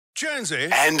Jonesy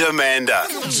and Amanda.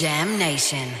 Jam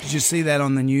Nation. Did you see that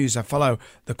on the news? I follow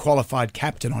the qualified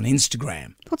captain on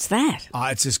Instagram. What's that?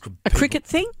 It's just A cricket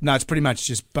thing? No, it's pretty much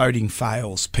just boating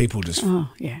fails. People just... Oh,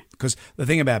 yeah. Because the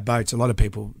thing about boats, a lot of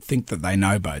people think that they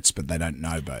know boats, but they don't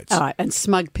know boats. All right, and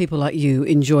smug people like you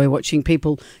enjoy watching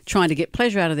people trying to get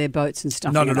pleasure out of their boats and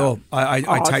stuff. Not at all.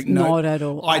 I take no... Not at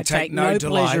all. I take no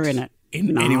pleasure in it.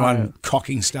 In anyone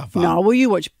cocking stuff up. No, well, you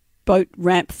watch boat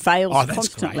ramp fails that's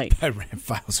constantly. Great. Boat ramp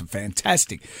fails are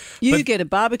fantastic. You get a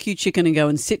barbecue chicken and go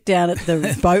and sit down at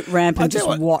the boat ramp and just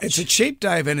watch. It's a cheap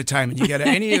day of entertainment. You go to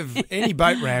any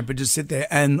boat ramp and just sit there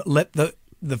and let the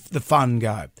fun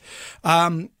go.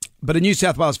 But a New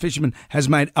South Wales fisherman has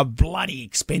made a bloody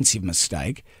expensive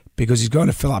mistake because he's going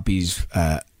to fill up his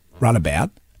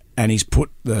runabout and he's put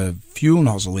the fuel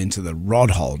nozzle into the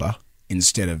rod holder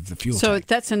instead of the fuel tank. So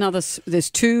that's another... There's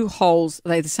two holes. Are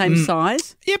they the same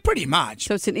size? Yeah, pretty much.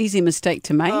 So it's an easy mistake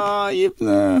to make.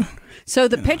 So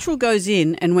the petrol goes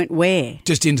in and went where?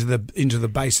 Just into the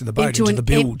base of the boat, into the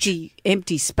bilge.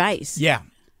 Empty space. Yeah.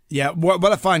 Yeah. What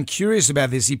I find curious about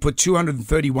this, he put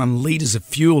 231 litres of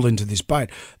fuel into this boat.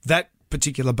 That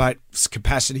particular boat's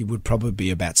capacity would probably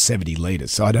be about 70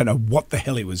 litres. So I don't know what the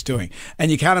hell he was doing.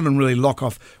 And you can't even really lock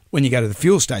off, when you go to the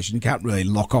fuel station, you can't really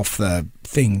lock off the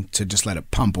thing to just let it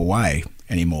pump away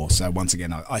anymore. So once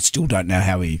again, I still don't know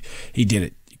how he did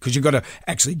it, because you've got to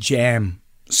actually jam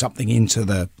something into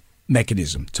the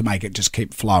mechanism to make it just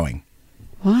keep flowing.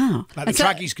 Wow. Like the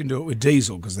truckies can do it with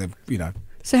diesel because they've,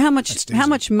 So how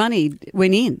much money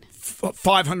went in?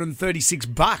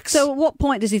 $536. So at what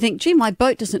point does he think, gee, my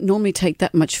boat doesn't normally take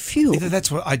that much fuel?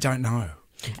 That's what I don't know.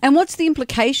 And what's the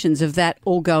implications of that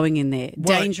all going in there?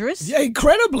 Dangerous? Yeah,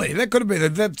 incredibly. That could have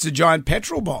been that's a giant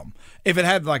petrol bomb. If it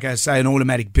had, like I say, an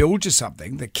automatic bilge or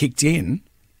something that kicked in,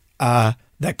 that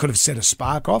could have set a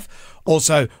spark off.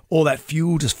 Also, all that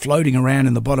fuel just floating around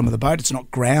in the bottom of the boat, it's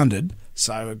not grounded.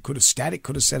 So it could have set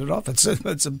it off.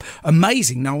 It's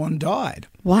amazing no one died.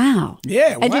 Wow.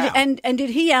 Yeah, and wow. And did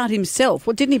he out himself?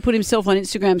 Well, didn't he put himself on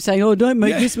Instagram saying, oh, don't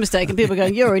make this mistake? And people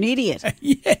going, you're an idiot.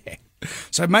 Yeah.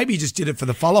 So maybe he just did it for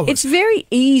the followers. It's very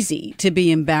easy to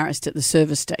be embarrassed at the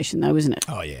service station, though, isn't it?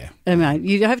 Oh, yeah. I mean,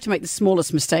 you have to make the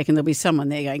smallest mistake and there'll be someone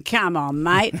there going, come on,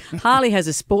 mate. Harley has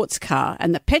a sports car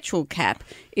and the petrol cap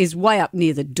is way up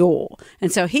near the door.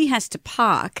 And so he has to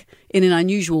park in an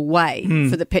unusual way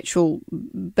for the petrol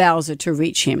bowser to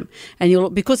reach him.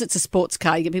 And because it's a sports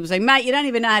car, you get people saying, mate, you don't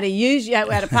even know how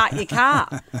to park your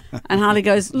car. And Harley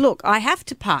goes, look, I have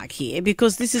to park here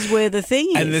because this is where the thing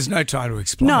is. And there's no time to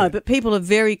explain. No, but people are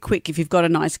very quick, if you've got a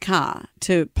nice car,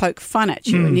 to poke fun at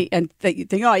you and you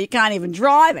think, oh, you can't even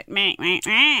drive it.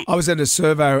 I was at a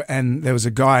servo and there was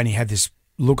a guy and he had this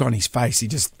look on his face.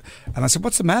 And I said,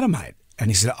 what's the matter, mate? And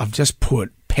he said, I've just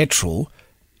put petrol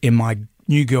in my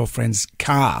new girlfriend's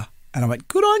car. And I went,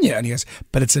 good on you. And he goes,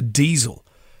 but it's a diesel.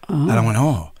 Oh. And I went,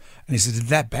 oh. And he said, is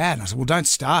that bad? And I said, well, don't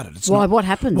start it. Why? What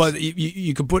happens? Well,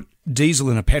 you could put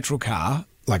diesel in a petrol car,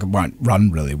 like it won't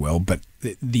run really well, but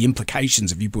the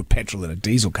implications if you put petrol in a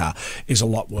diesel car is a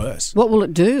lot worse. What will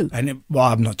it do? And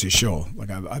I'm not too sure.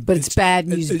 But it's bad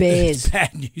news bears. It's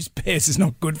bad news bears. It's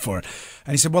not good for it.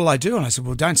 And he said, what'll I do? And I said,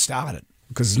 well, don't start it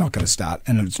because it's not going to start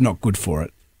and it's not good for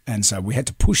it. And so we had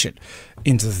to push it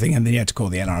into the thing, and then you had to call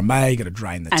the NRMA, got to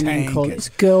drain the tank. And then call his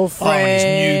girlfriend. Oh, his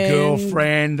new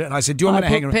girlfriend. And I said, do you want me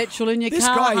to hang around? Put petrol in your this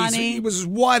car, guy, honey. He was as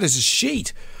white as a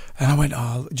sheet. And I went,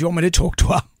 oh, do you want me to talk to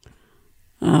her?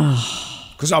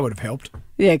 Because I would have helped.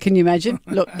 Yeah, can you imagine?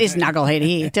 Look, this knucklehead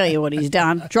here, tell you what he's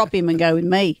done. Drop him and go with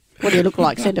me. What do you look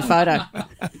like? Send a photo.